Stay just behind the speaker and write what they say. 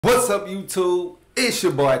What's up, YouTube? It's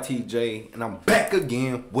your boy TJ, and I'm back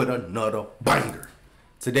again with another banger.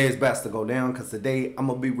 Today is about to go down because today I'm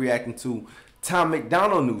gonna be reacting to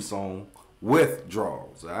Macdonald new song,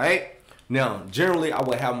 Withdrawals. Alright? Now, generally I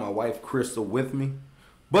would have my wife Crystal with me,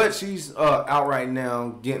 but she's out right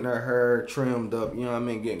now getting her hair trimmed up, you know what I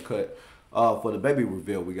mean, getting cut for the baby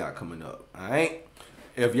reveal we got coming up. Alright?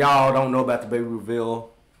 If y'all don't know about the baby reveal,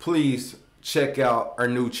 please check out our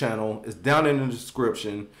new channel. It's down in the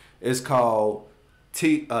description. It's called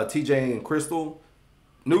TJ and Crystal.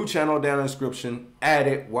 New channel down in the description. Add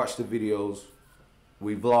it. Watch the videos.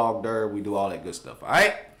 We vlog there. We do all that good stuff.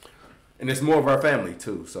 Alright? And it's more of our family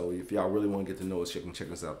too. So if y'all really want to get to know us, you can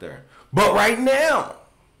check us out there. But right now,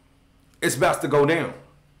 it's about to go down.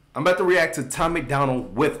 I'm about to react to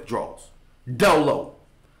Macdonald Withdrawals. Dolo.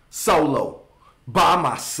 Solo. By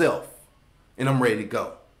myself. And I'm ready to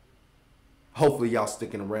go. Hopefully y'all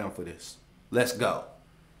sticking around for this. Let's go.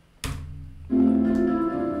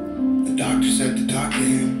 The doctor said to talk to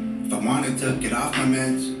him if I wanted to get off my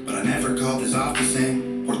meds, but I never called his office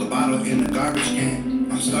in. Poured the bottle in the garbage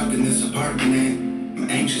can. I'm stuck in this apartment and I'm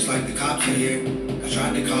anxious like the cops are here. I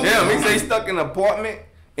tried to call. Damn, he say he's stuck in an apartment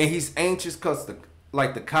and he's anxious cause the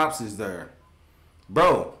cops is there.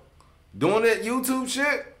 Bro, doing that YouTube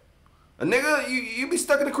shit, a nigga, you be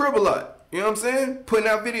stuck in the crib a lot. You know what I'm saying? Putting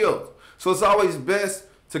out videos. So it's always best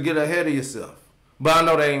to get ahead of yourself. But I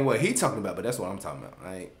know that ain't what he talking about, but that's what I'm talking about,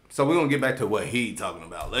 right? So we're gonna get back to what he talking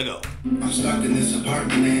about. Let go. I'm stuck in this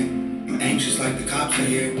apartment and I'm anxious like the cops are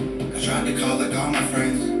here. I tried to call like all my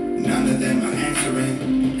friends, none of them are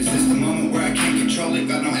answering. Is this the moment where I can't control it?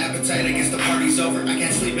 Got no appetite, I guess the party's over. I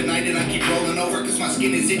can't sleep at night and I keep rolling over cause my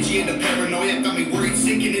skin is itchy and the paranoia got me worried,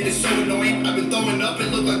 sick, and it is so annoying. I've been throwing up,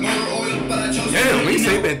 it looked like motor oil, but I chose. Damn, he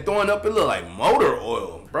say been throwing up, it look like motor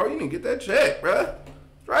oil. Bro, you didn't get that check, bro.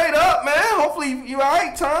 Straight up, man. Hopefully you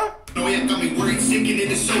alright, Tom. No, yeah, got me worried, sick, and it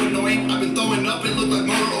is so annoying. I've been throwing up, it looked like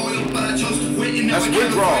motor oil, but I chose to quit, and now I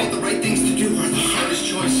can't find the right things to do are the hardest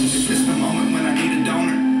choices. Is this the moment when I need a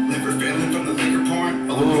donor? Liver failing from the liquor pouring.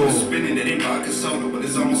 A little spinning, it ain't vodka soda. What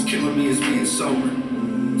is almost killing me is being sober.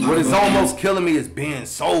 What is almost killing me is being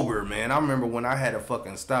sober, man. I remember when I had to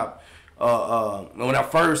fucking stop. When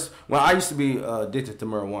I used to be addicted to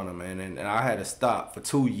marijuana, man, and I had to stop for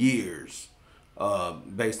 2 years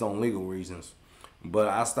based on legal reasons. But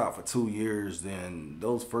I stopped for 2 years, then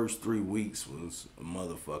those first 3 weeks was a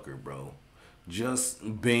motherfucker, bro.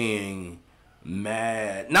 Just being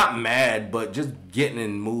mad, not mad, but just getting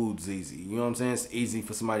in moods easy. You know what I'm saying? It's easy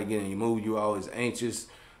for somebody to get in your mood. You're always anxious.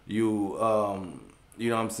 You know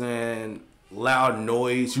what I'm saying? Loud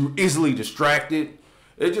noise. You're easily distracted.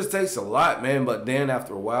 It just takes a lot, man. But then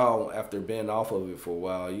after a while, after being off of it for a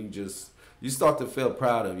while, you start to feel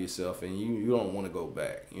proud of yourself, and you don't want to go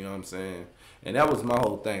back. You know what I'm saying? And that was my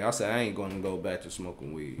whole thing. I said I ain't going to go back to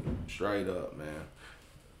smoking weed. Straight up, man.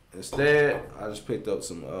 Instead, I just picked up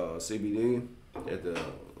some CBD at the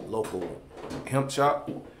local hemp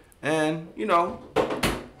shop, and do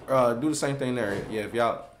the same thing there. Yeah, if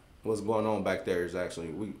y'all what's going on back there is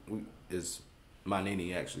actually is my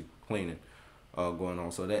nini actually cleaning. Going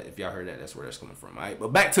on, so that if y'all heard that, that's where that's coming from. All right,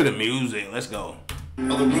 but back to the music. Let's go.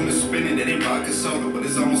 All the room is spinning, it ain't vodka soda. What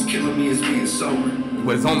is almost killing me is being sober.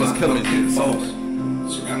 What is almost killing me is being sober.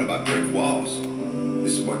 Surrounded by brick walls.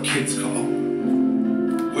 This is what kids call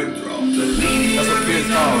withdrawals. That's what kids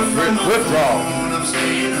call withdrawals. I'm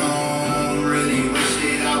staying home. Really wish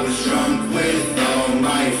that I was drunk with all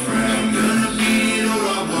my friends. I'm gonna beat all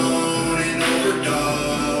I want and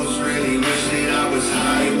overdose. Really wish that I was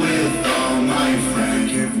high with all my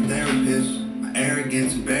friends. Care for therapists. My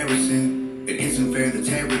arrogance embarrassing. It isn't fair to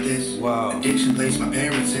tear with this. Wow. Addiction placed my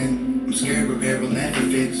parents in. I'm scared repair will never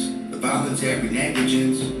fix. The voluntary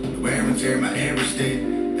negligence. The wear and tear my errors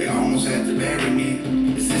did. They almost had to bury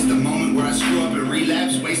me. Is this the moment where I screw up and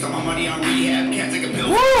relapse? Waste all my money on rehab. Can't take a pill.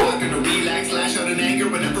 I'm gonna relax. Lash out in anger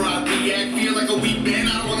whenever I react. Feel like a weak man.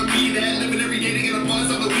 I don't wanna be that. Living every day to get a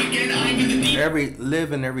buzz on the weekend. I ain't in the deep.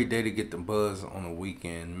 Living every day to get the buzz on the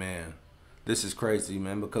weekend, man. This is crazy,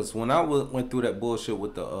 man, because when I went through that bullshit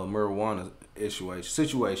with the marijuana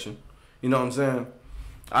situation, you know what I'm saying?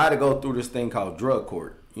 I had to go through this thing called drug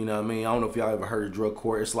court. You know what I mean? I don't know if y'all ever heard of drug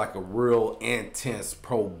court. It's like a real intense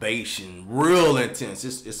probation, real intense.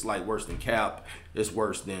 It's like worse than cap. It's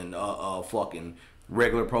worse than fucking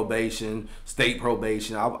regular probation, state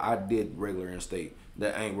probation. I did regular and state.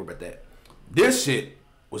 That I ain't worried about that. This shit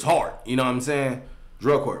was hard. You know what I'm saying?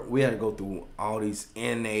 Drug court. We had to go through all these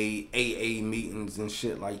NA, AA meetings and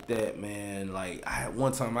shit like that, man. Like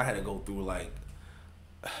one time I had to go through like,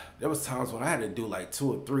 there was times when I had to do like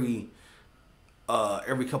 2 or 3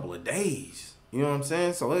 every couple of days. You know what I'm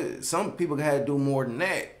saying? So some people had to do more than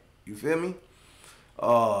that. You feel me?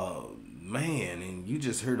 Man, and you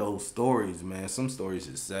just hear those stories, man. Some stories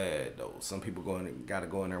is sad though. Some people gotta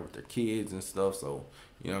go in there with their kids and stuff. So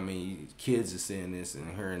you know what I mean. Kids are seeing this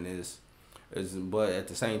and hearing this, but at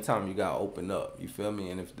the same time, you gotta open up. You feel me?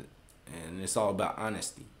 And it's all about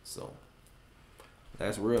honesty. So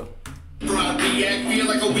that's real. Broad react, feel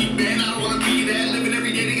like a weak man. I don't wanna be that. Living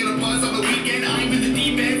every day to get a buzz on the weekend. I'm in the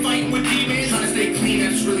deep end, fighting with demons. Trying to stay clean,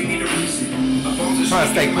 I just really need a reason. My bones are trying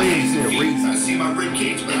to stay shaking, clean, you need a reason. I see my rib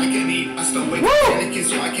cage, but I can't eat. I still wake up panicking,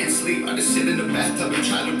 so I can't sleep. I just sit in the bathtub and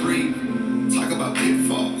try to breathe. Talk about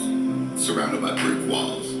pitfalls, surrounded by brick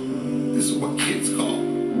walls. This is what kids call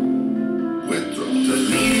withdrawals.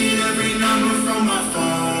 Deleted every number from my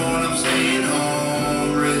phone. I'm staying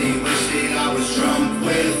home. Really wish that I was drunk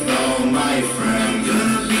with all my friends.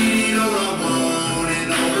 Gonna beat it or I won't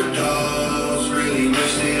and overdose. Really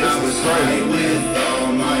wish that I was high with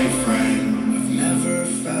all my friends. I've never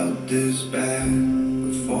felt this bad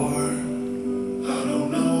before. I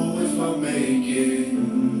don't know if I'll make it.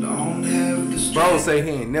 Don't have the strength. Bro say he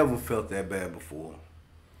ain't never felt that bad before.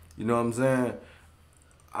 You know what I'm saying?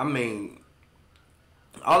 I mean,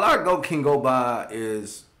 all I can go by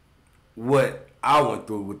is what I went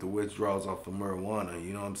through with the withdrawals off of marijuana.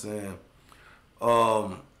 You know what I'm saying?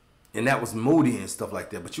 And that was moody and stuff like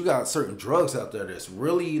that. But you got certain drugs out there that's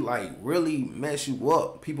really really mess you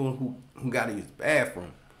up. People who gotta use the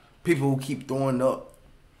bathroom. People who keep throwing up.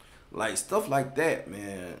 Like stuff like that,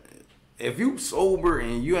 man. If you sober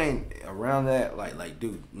and you ain't around that, like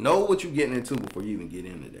dude, know what you getting into before you even get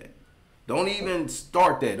into that. Don't even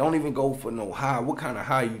start that. Don't even go for no high. What kind of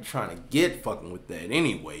high you trying to get fucking with that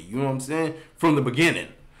anyway? You know what I'm saying? From the beginning.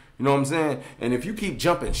 You know what I'm saying? And if you keep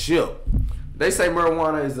jumping ship, they say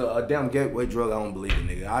marijuana is a damn gateway drug. I don't believe it,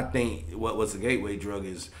 nigga. I think what's a gateway drug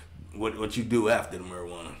is what you do after the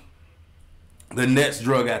marijuana. The next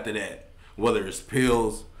drug after that, whether it's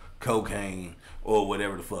pills, cocaine, or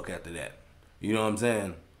whatever the fuck after that. You know what I'm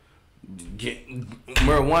saying?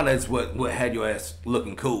 Marijuana is what had your ass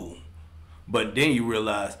looking cool. But then you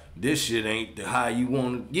realize this shit ain't the high you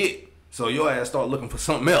want to get. So your ass start looking for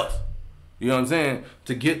something else. You know what I'm saying?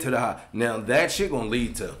 To get to the high. Now that shit gonna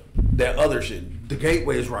lead to that other shit. The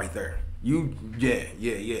gateway is right there. Yeah.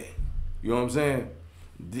 You know what I'm saying?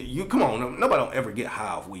 You come on, nobody don't ever get high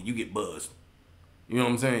off weed. You get buzzed. You know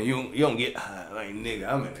what I'm saying? You don't get high. Like,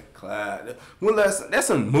 nigga, I'm in the cloud. Well, that's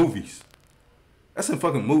in movies. That's in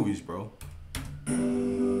fucking movies, bro.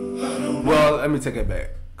 Well, let me take it back.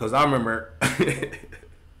 Cause I remember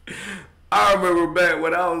back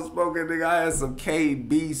when I was smoking, nigga, I had some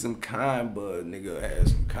KB, some Kind Bud, nigga. I had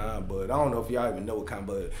some Kind Bud. I don't know if y'all even know what Kind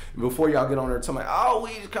Bud. Before y'all get on there talking about, oh,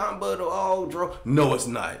 weed is Kind Bud or all drug. No, it's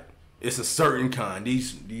not. It's a certain kind.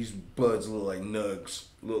 These buds look like nugs.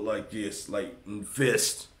 Look like this, like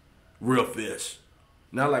fist, real fish.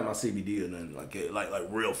 Not like my CBD or nothing like it. Like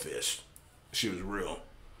real fish. Shit was real,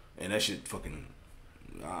 and that shit fucking.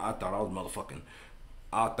 I thought I was motherfucking.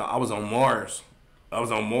 I thought I was on Mars.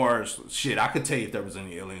 Shit, I could tell you if there was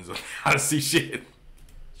any aliens. I see shit.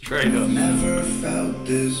 Straight up. Never felt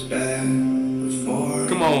this bad before.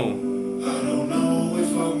 Come on. I don't know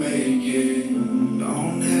if I'll make it.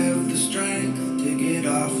 Don't have the strength to get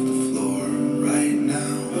off the floor right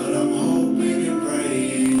now, but I'm hoping and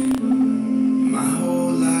praying. My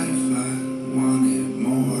whole life I wanted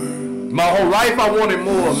more. My whole life I wanted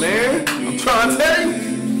more, man. I'm trying to tell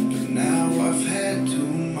you.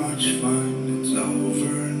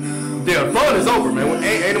 Yeah, fun is over, man.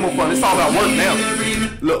 Ain't no more fun. It's all about work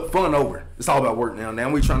now. Look, fun over. It's all about work now. Now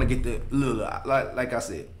we trying to get the little, like I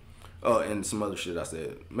said, and some other shit I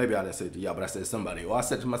said. Maybe I didn't say it to y'all, but I said to somebody. Or I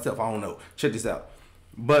said to myself, I don't know. Check this out.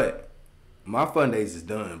 But my fun days is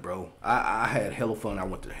done, bro. I had hella fun. I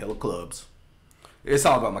went to hella clubs. It's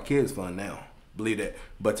all about my kids' fun now. Believe that.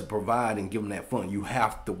 But to provide and give them that fun, you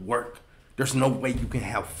have to work. There's no way you can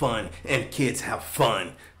have fun and kids have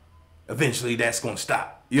fun. Eventually, that's going to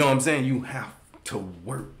stop. You know what I'm saying? You have to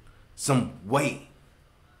work some way.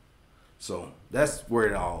 So that's where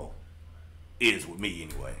it all is with me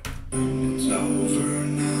anyway. It's over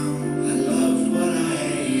now. I loved what I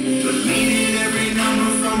hated. Deleted every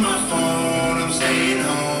number from my phone. I'm staying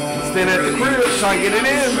home. Staying at the crib, trying to get it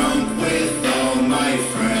in. Drunk with all my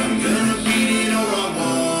friends. Gonna beat it or I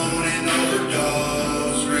won't and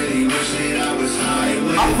overdose. Really wish that I was high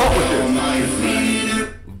with all my friends.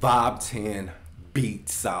 Vibe 10, beat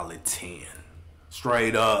solid 10.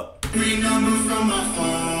 Straight up. Every number from my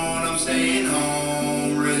phone, I'm staying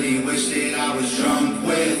home. Really wish that I was drunk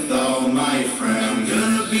with all my friends.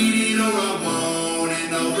 Gonna beat it or I won't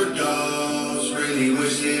and overdose. Really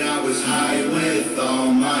wish that I was high with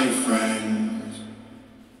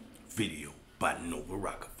video by Nova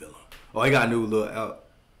Rockefeller. Oh, he got a new little out.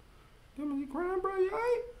 Damn, you crying, bro? You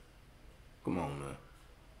alright? Come on, man.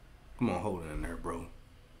 Come on, hold it in there, bro.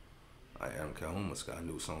 Adam Calhoun must got a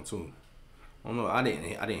new song too. Oh no, I didn't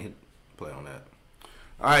hit play on that.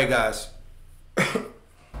 All right, guys.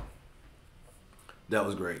 That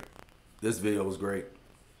was great. This video was great.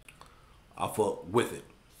 I fuck with it.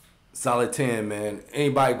 Solid 10, man.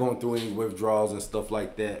 Anybody going through any withdrawals and stuff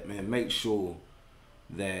like that, man, make sure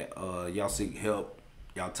that y'all seek help.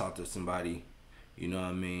 Y'all talk to somebody. You know what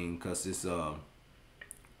I mean? Cause it's hard.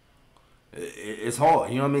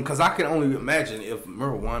 You know what I mean? Cause I can only imagine if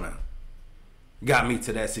marijuana got me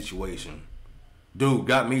to that situation. Dude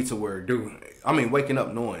got me to where, I mean, waking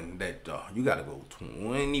up knowing that you got to go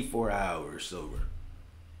 24 hours sober.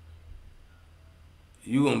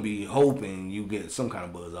 You going to be hoping you get some kind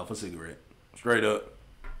of buzz off a cigarette. Straight up.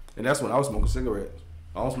 And that's when I was smoking cigarettes.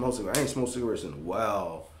 I don't smoke cigarettes. I ain't smoked cigarettes in a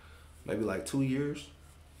while. Maybe like 2 years.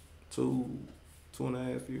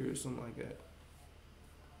 2.5 years, something like that.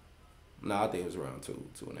 Nah, I think it was around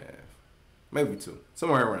 2.5. Maybe 2.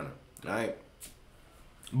 Somewhere around there. All right.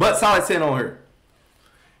 But solid 10 on her.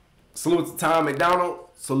 Salute to Tom Macdonald.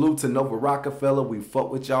 Salute to Nova Rockefeller. We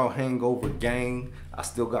fuck with y'all, Hangover Gang. I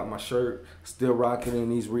still got my shirt. Still rocking in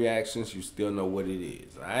these reactions. You still know what it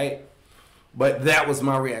is, all right? But that was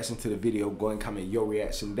my reaction to the video. Go and comment your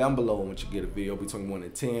reaction down below once you get a video between 1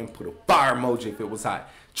 and 10. Put a fire emoji if it was hot.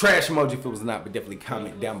 Trash emoji if it was not, but definitely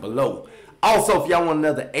comment down below. Also, if y'all want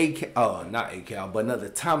another not ACAL, but another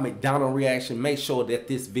Tom Macdonald reaction, make sure that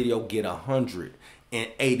this video get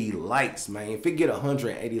 180 likes, man. If it get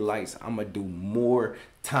 180 likes, I'm gonna do more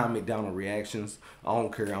Tom Macdonald reactions. I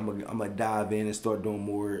don't care. I'm gonna dive in and start doing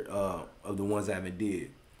more of the ones I haven't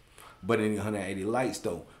did. But any 180 likes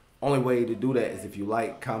though. Only way to do that is if you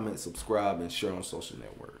like, comment, subscribe, and share on social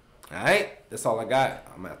network. All right, that's all I got.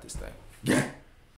 I'm out this thing. Yeah.